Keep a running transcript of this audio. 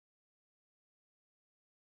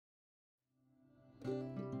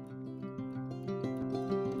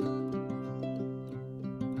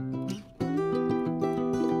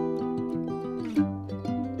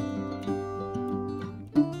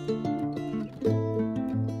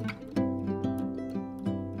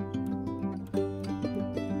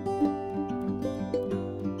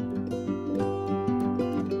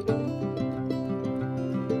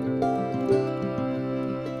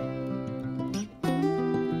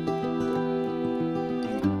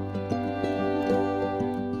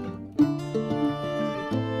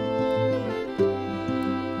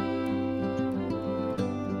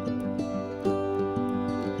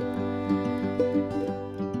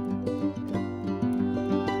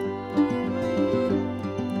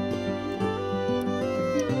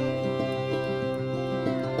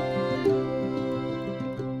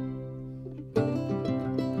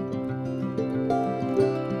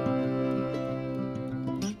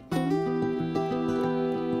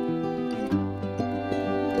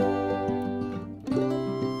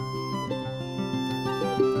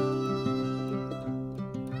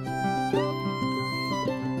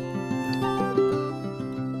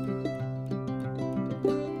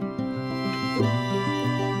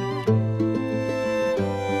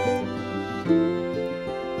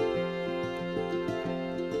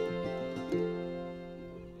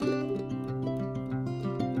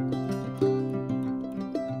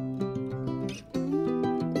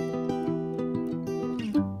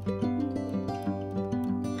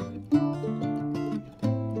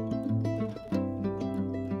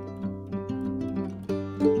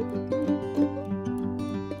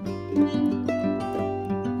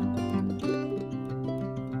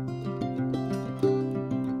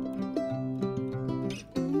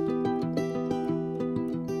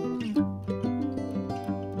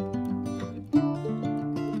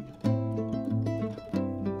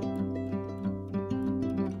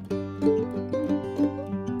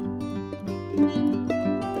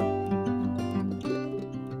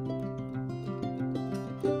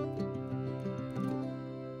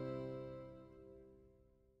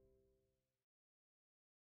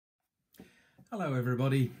Hello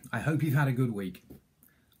everybody, I hope you've had a good week.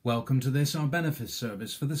 Welcome to this, our benefice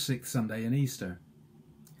service for the 6th Sunday in Easter.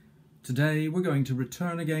 Today we're going to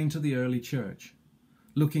return again to the early church,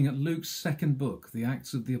 looking at Luke's second book, the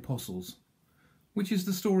Acts of the Apostles, which is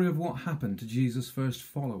the story of what happened to Jesus' first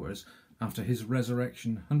followers after his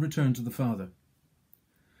resurrection and return to the Father.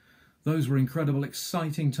 Those were incredible,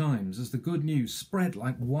 exciting times as the good news spread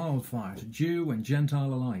like wildfire to Jew and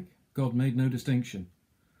Gentile alike. God made no distinction.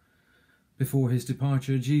 Before his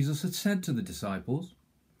departure, Jesus had said to the disciples,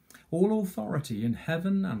 "All authority in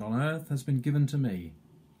heaven and on earth has been given to me.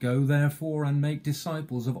 Go therefore and make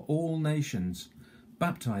disciples of all nations,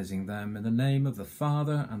 baptizing them in the name of the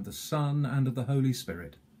Father and the Son and of the Holy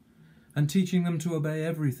Spirit, and teaching them to obey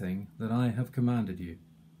everything that I have commanded you.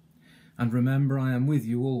 And remember, I am with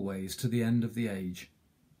you always to the end of the age."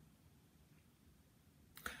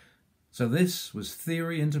 So this was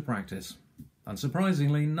theory into practice.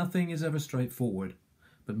 Unsurprisingly, nothing is ever straightforward,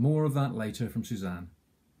 but more of that later from Suzanne.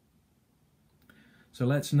 So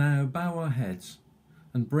let's now bow our heads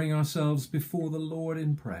and bring ourselves before the Lord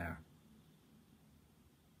in prayer.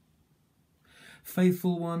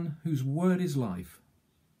 Faithful One, whose word is life,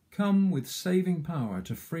 come with saving power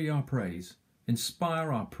to free our praise,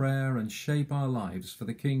 inspire our prayer and shape our lives for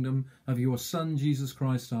the kingdom of your Son, Jesus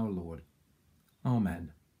Christ our Lord.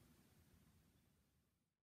 Amen.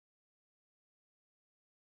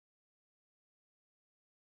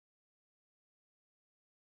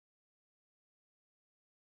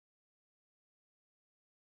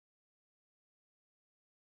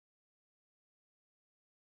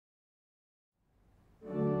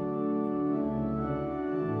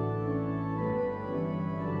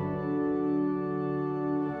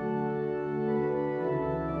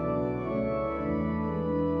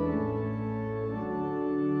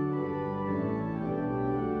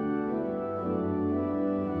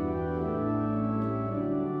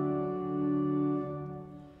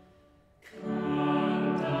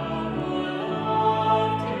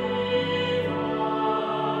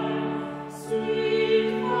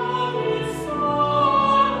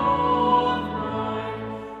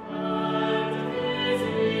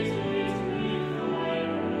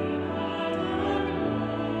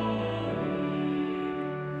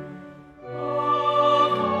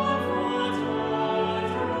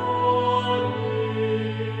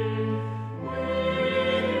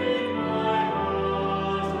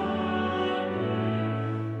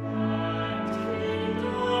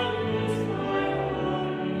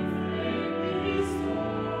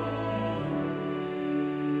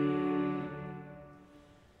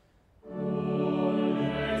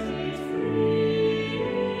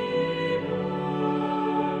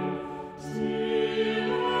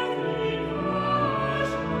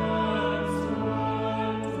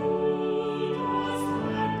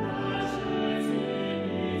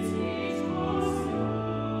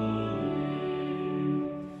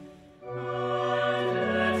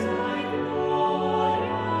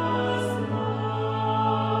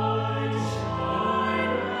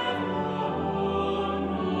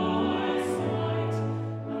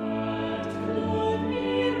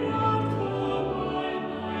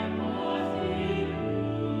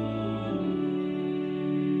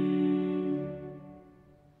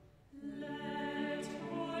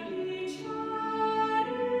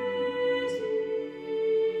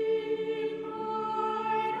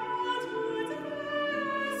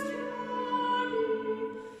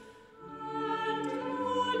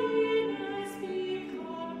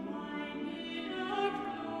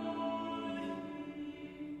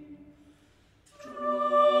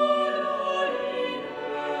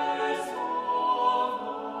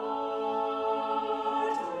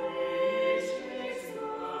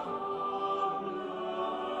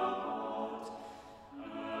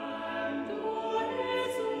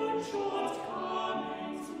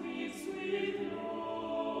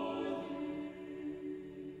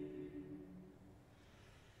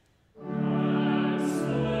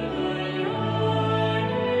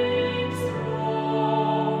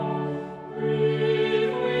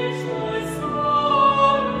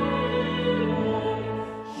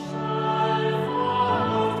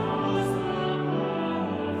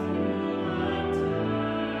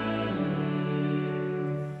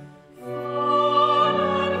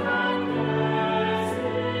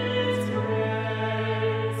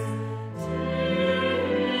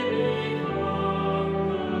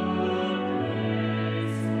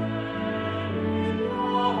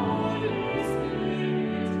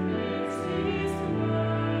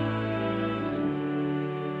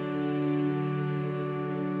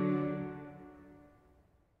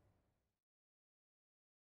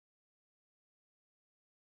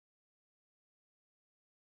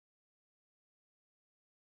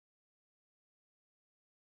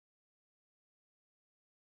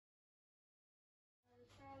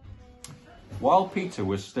 While Peter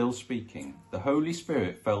was still speaking, the Holy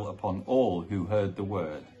Spirit fell upon all who heard the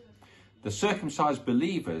word. The circumcised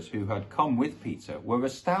believers who had come with Peter were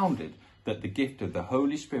astounded that the gift of the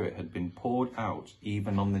Holy Spirit had been poured out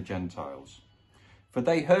even on the Gentiles, for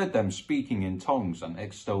they heard them speaking in tongues and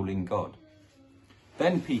extolling God.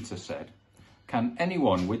 Then Peter said, "Can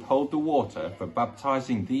anyone withhold the water for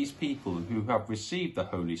baptizing these people who have received the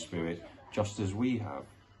Holy Spirit just as we have?"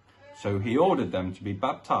 So he ordered them to be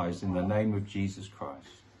baptized in the name of Jesus Christ.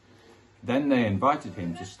 Then they invited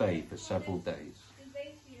him to stay for several days.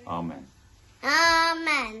 Amen.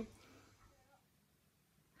 Amen.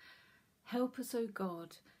 Help us, O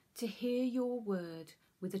God, to hear your word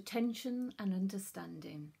with attention and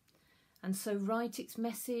understanding, and so write its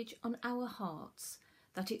message on our hearts,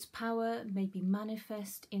 that its power may be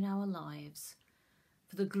manifest in our lives.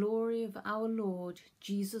 For the glory of our Lord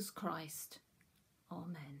Jesus Christ.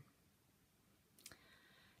 Amen.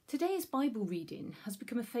 Today's Bible reading has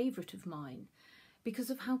become a favourite of mine because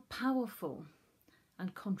of how powerful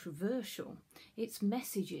and controversial its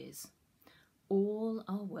message is. All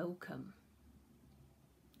are welcome.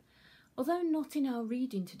 Although not in our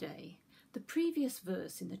reading today, the previous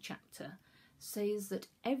verse in the chapter says that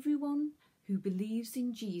everyone who believes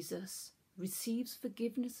in Jesus receives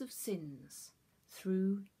forgiveness of sins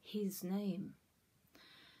through his name.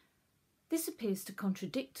 This appears to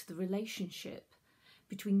contradict the relationship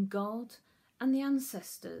between God and the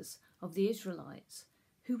ancestors of the Israelites,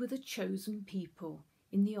 who were the chosen people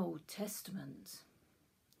in the Old Testament.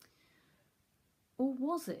 Or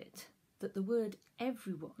was it that the word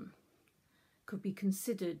everyone could be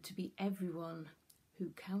considered to be everyone who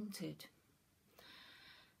counted?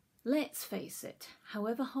 Let's face it,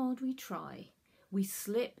 however hard we try, we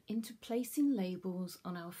slip into placing labels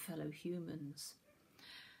on our fellow humans.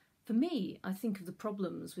 For me, I think of the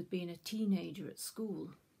problems with being a teenager at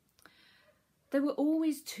school. There were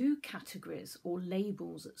always two categories or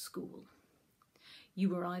labels at school. You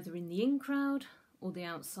were either in the in crowd or the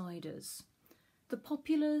outsiders, the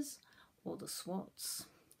populars or the swats,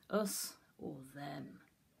 us or them.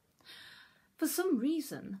 For some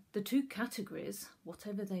reason, the two categories,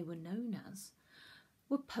 whatever they were known as,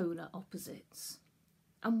 were polar opposites.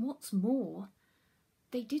 And what's more,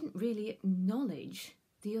 they didn't really acknowledge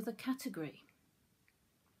the other category.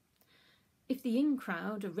 If the in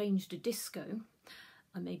crowd arranged a disco,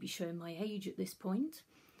 I may be showing my age at this point,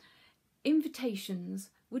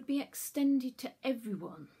 invitations would be extended to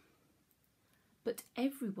everyone. But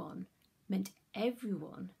everyone meant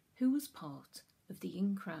everyone who was part of the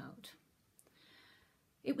in crowd.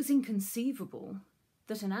 It was inconceivable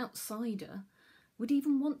that an outsider would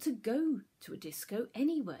even want to go to a disco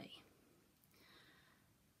anyway.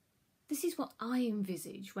 This is what I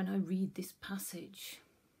envisage when I read this passage.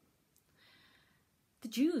 The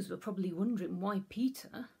Jews were probably wondering why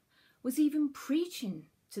Peter was even preaching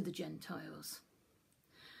to the Gentiles,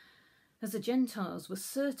 as the Gentiles were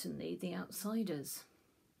certainly the outsiders,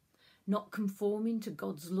 not conforming to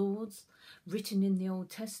God's laws written in the Old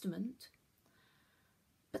Testament.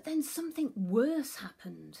 But then something worse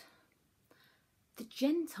happened. The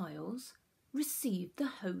Gentiles received the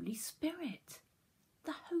Holy Spirit.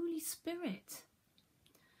 The Holy Spirit.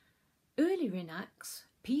 Earlier in Acts,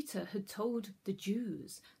 Peter had told the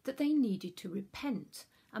Jews that they needed to repent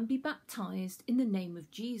and be baptised in the name of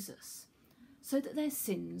Jesus, so that their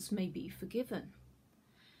sins may be forgiven.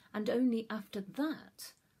 And only after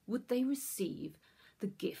that would they receive the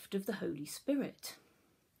gift of the Holy Spirit.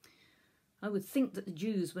 I would think that the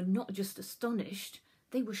Jews were not just astonished,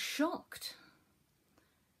 they were shocked.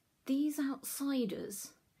 These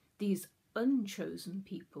outsiders, these unchosen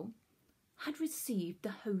people, had received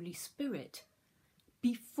the Holy Spirit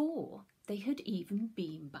before they had even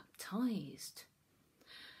been baptised.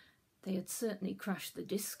 They had certainly crashed the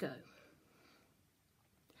disco.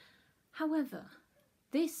 However,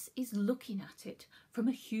 this is looking at it from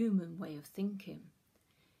a human way of thinking,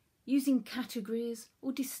 using categories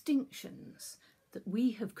or distinctions that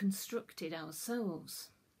we have constructed ourselves.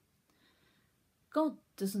 God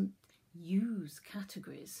doesn't use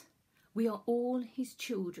categories. We are all his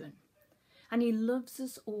children, and he loves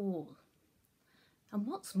us all. And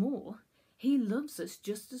what's more, he loves us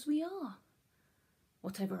just as we are,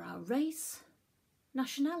 whatever our race,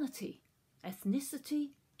 nationality,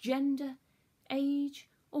 ethnicity, gender, age,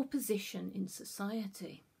 or position in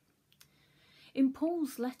society. In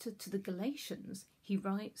Paul's letter to the Galatians, he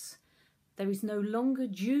writes, "There is no longer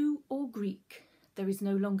Jew or Greek, there is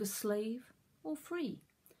no longer slave or free,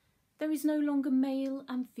 there is no longer male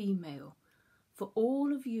and female, for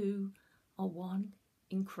all of you are one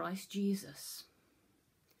in Christ Jesus."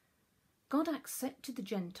 God accepted the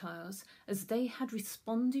Gentiles as they had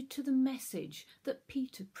responded to the message that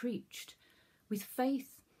Peter preached with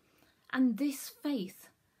faith, and this faith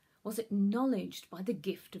was acknowledged by the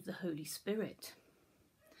gift of the Holy Spirit.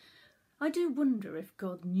 I do wonder if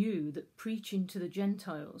God knew that preaching to the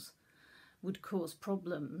Gentiles would cause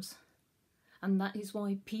problems, and that is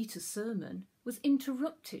why Peter's sermon was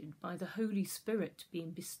interrupted by the Holy Spirit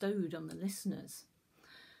being bestowed on the listeners.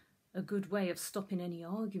 A good way of stopping any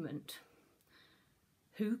argument.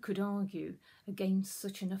 Who could argue against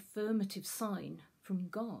such an affirmative sign from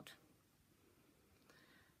God?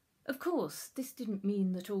 Of course, this didn't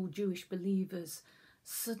mean that all Jewish believers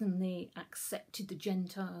suddenly accepted the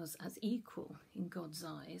Gentiles as equal in God's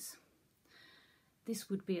eyes. This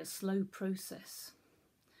would be a slow process,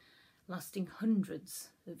 lasting hundreds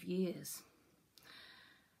of years.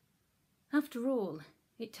 After all,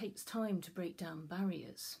 it takes time to break down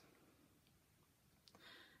barriers.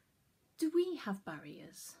 Do we have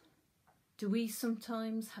barriers? Do we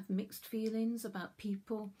sometimes have mixed feelings about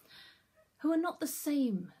people who are not the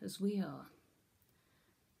same as we are?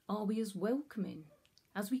 Are we as welcoming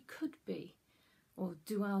as we could be, or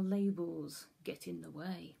do our labels get in the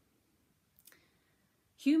way?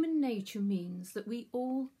 Human nature means that we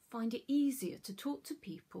all find it easier to talk to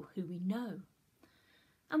people who we know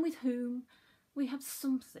and with whom we have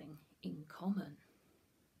something in common.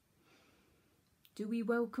 Do we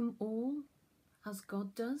welcome all as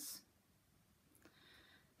God does?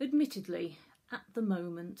 Admittedly, at the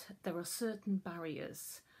moment, there are certain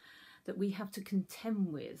barriers that we have to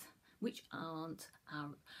contend with which aren't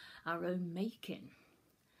our own making.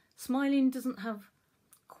 Smiling doesn't have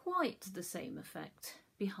quite the same effect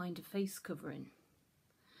behind a face covering.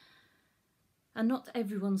 And not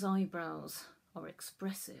everyone's eyebrows are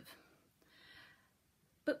expressive.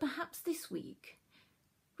 But perhaps this week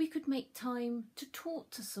we could make time to talk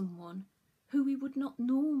to someone who we would not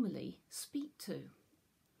normally speak to.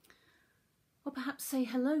 Or perhaps say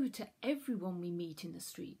hello to everyone we meet in the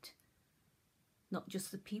street, not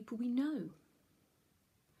just the people we know.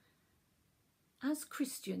 As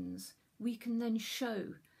Christians, we can then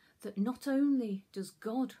show that not only does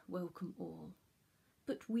God welcome all,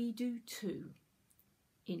 but we do too,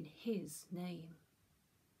 in His name.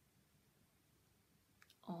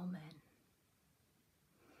 Amen.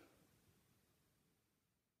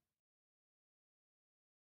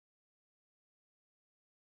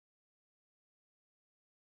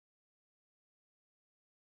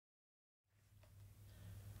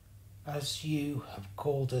 As you have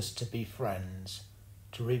called us to be friends,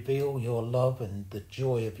 to reveal your love and the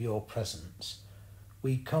joy of your presence,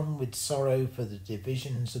 we come with sorrow for the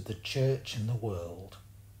divisions of the church and the world.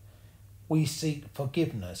 We seek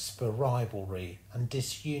forgiveness for rivalry and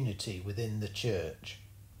disunity within the church.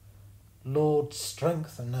 Lord,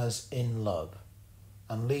 strengthen us in love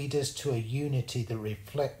and lead us to a unity that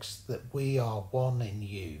reflects that we are one in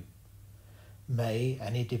you. May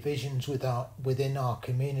any divisions within our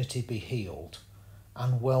community be healed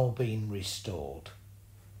and well-being restored.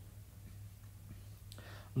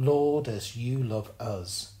 Lord, as you love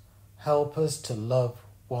us, help us to love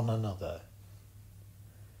one another.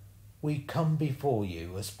 We come before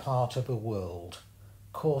you as part of a world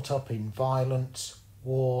caught up in violence,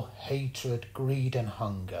 war, hatred, greed and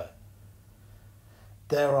hunger.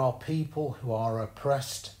 There are people who are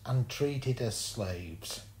oppressed and treated as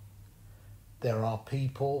slaves. There are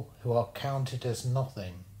people who are counted as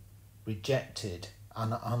nothing, rejected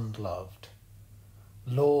and unloved.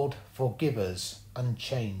 Lord, forgive us and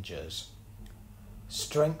change us.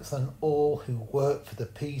 Strengthen all who work for the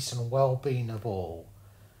peace and well-being of all.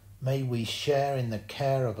 May we share in the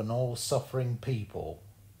care of an all-suffering people.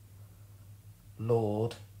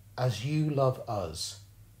 Lord, as you love us,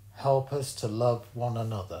 help us to love one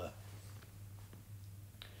another.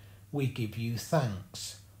 We give you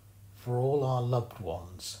thanks for all our loved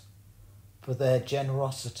ones, for their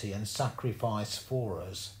generosity and sacrifice for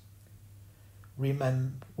us. We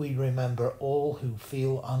remember all who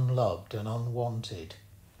feel unloved and unwanted.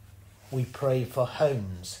 We pray for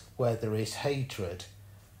homes where there is hatred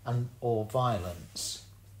or violence,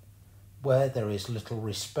 where there is little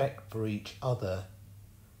respect for each other,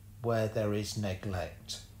 where there is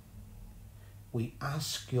neglect. We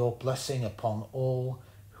ask your blessing upon all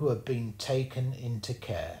who have been taken into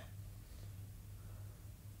care.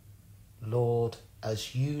 Lord,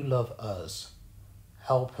 as you love us,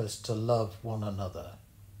 help us to love one another.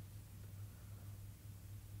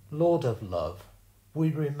 Lord of love,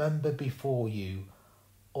 we remember before you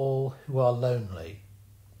all who are lonely.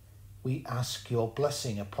 We ask your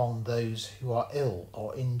blessing upon those who are ill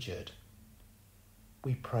or injured.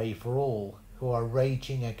 We pray for all who are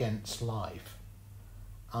raging against life,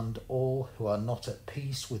 and all who are not at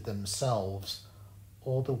peace with themselves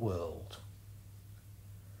or the world.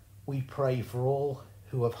 We pray for all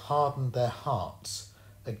who have hardened their hearts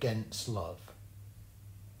against love.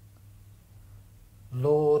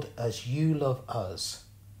 Lord, as you love us,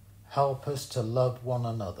 help us to love one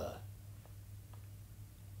another.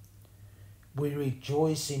 We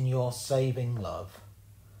rejoice in your saving love,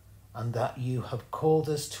 and that you have called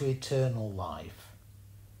us to eternal life.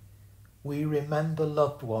 We remember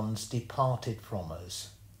loved ones departed from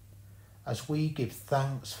us. As we give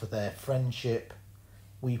thanks for their friendship,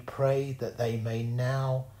 we pray that they may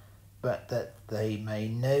know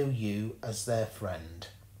you as their friend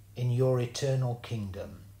in your eternal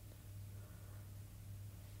kingdom.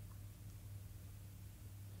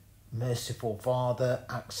 Merciful Father,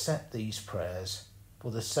 accept these prayers for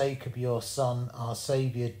the sake of your Son, our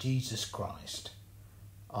Saviour, Jesus Christ.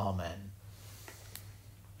 Amen.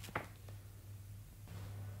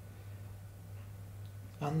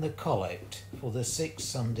 And the Collect for the 6th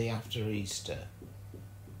Sunday after Easter.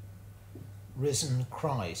 Risen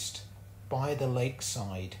Christ, by the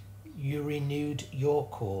lakeside, you renewed your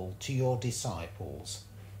call to your disciples.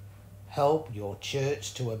 Help your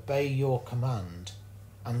church to obey your command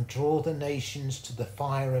and draw the nations to the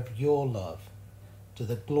fire of your love, to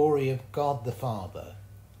the glory of God the Father.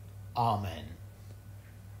 Amen.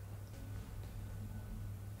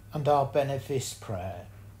 And our benefice prayer.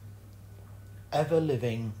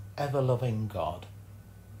 Ever-living, ever-loving God,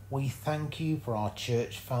 we thank you for our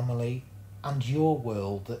church family and your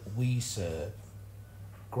world that we serve.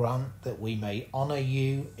 Grant that we may honour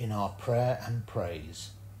you in our prayer and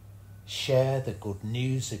praise, share the good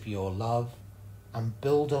news of your love, and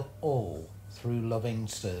build up all through loving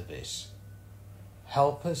service.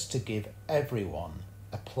 Help us to give everyone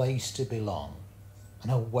a place to belong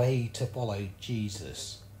and a way to follow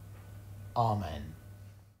Jesus. Amen.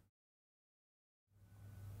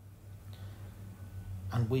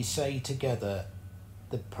 And we say together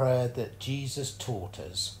the prayer that Jesus taught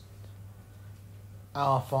us.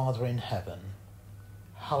 Our Father in heaven,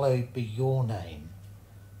 hallowed be your name.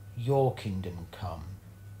 Your kingdom come.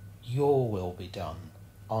 Your will be done,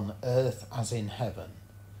 on earth as in heaven.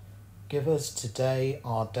 Give us today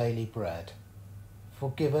our daily bread.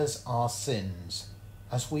 Forgive us our sins,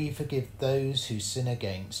 as we forgive those who sin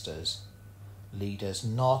against us. Lead us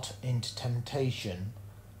not into temptation,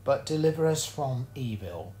 but deliver us from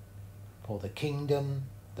evil. For the kingdom,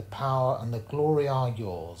 the power, and the glory are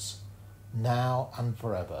yours, now and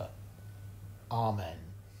forever. Amen.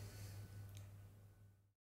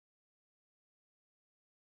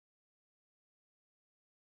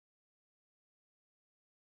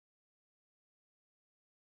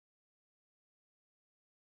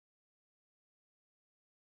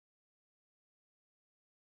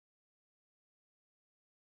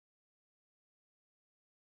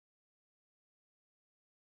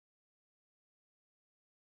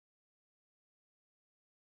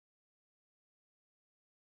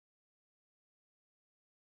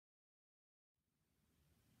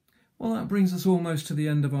 Well, that brings us almost to the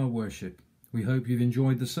end of our worship. We hope you've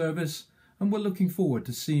enjoyed the service, and we're looking forward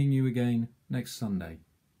to seeing you again next Sunday.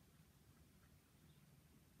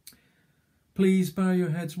 Please bow your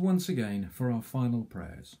heads once again for our final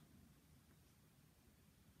prayers.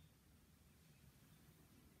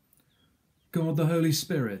 God, the Holy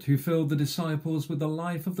Spirit, who filled the disciples with the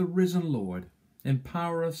life of the risen Lord,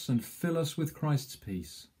 empower us and fill us with Christ's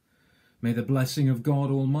peace. May the blessing of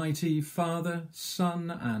God Almighty, Father,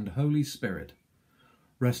 Son, and Holy Spirit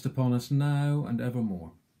rest upon us now and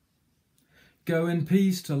evermore. Go in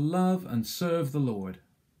peace to love and serve the Lord.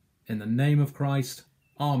 In the name of Christ,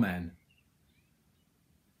 Amen.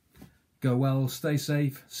 Go well, stay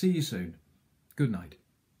safe, see you soon. Good night.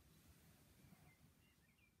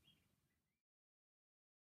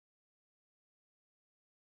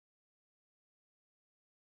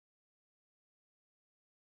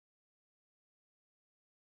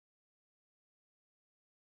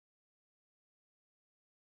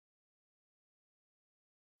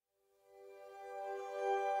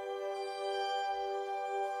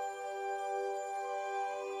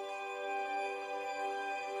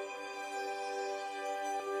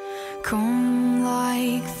 Come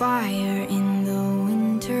like fire in the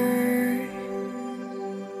winter,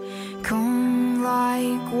 come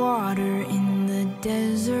like water in the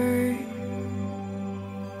desert,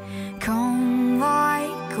 come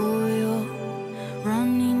like oil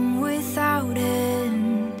running without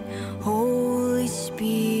end. Holy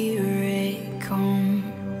Spirit, come.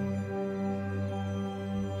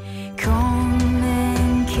 Come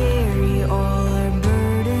and carry all our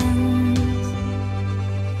burdens.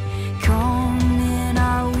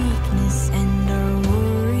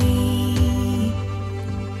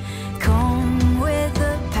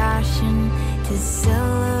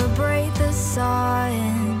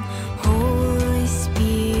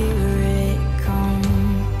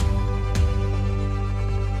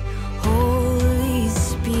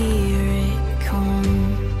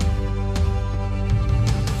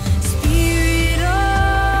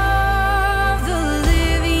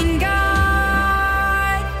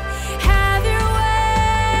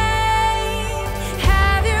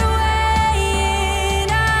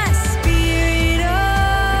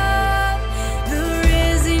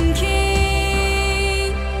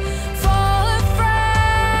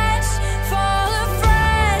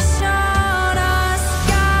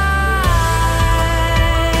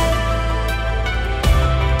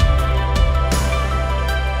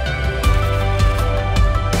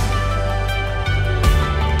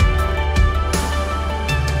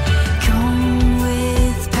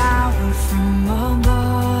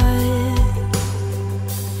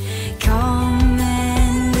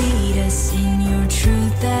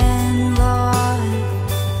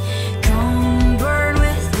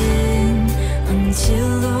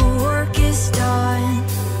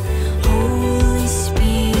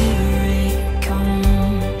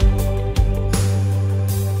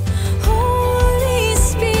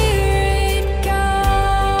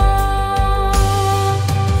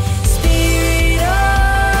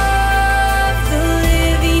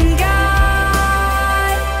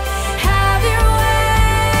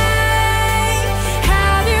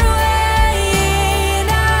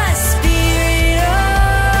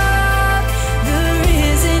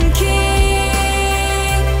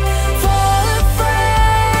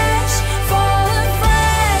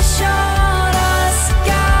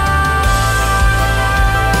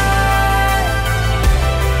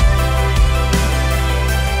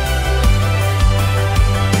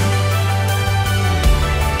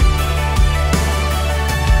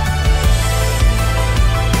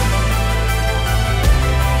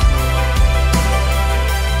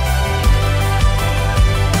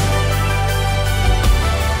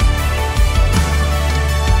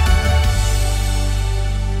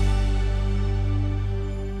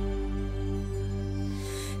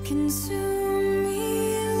 consume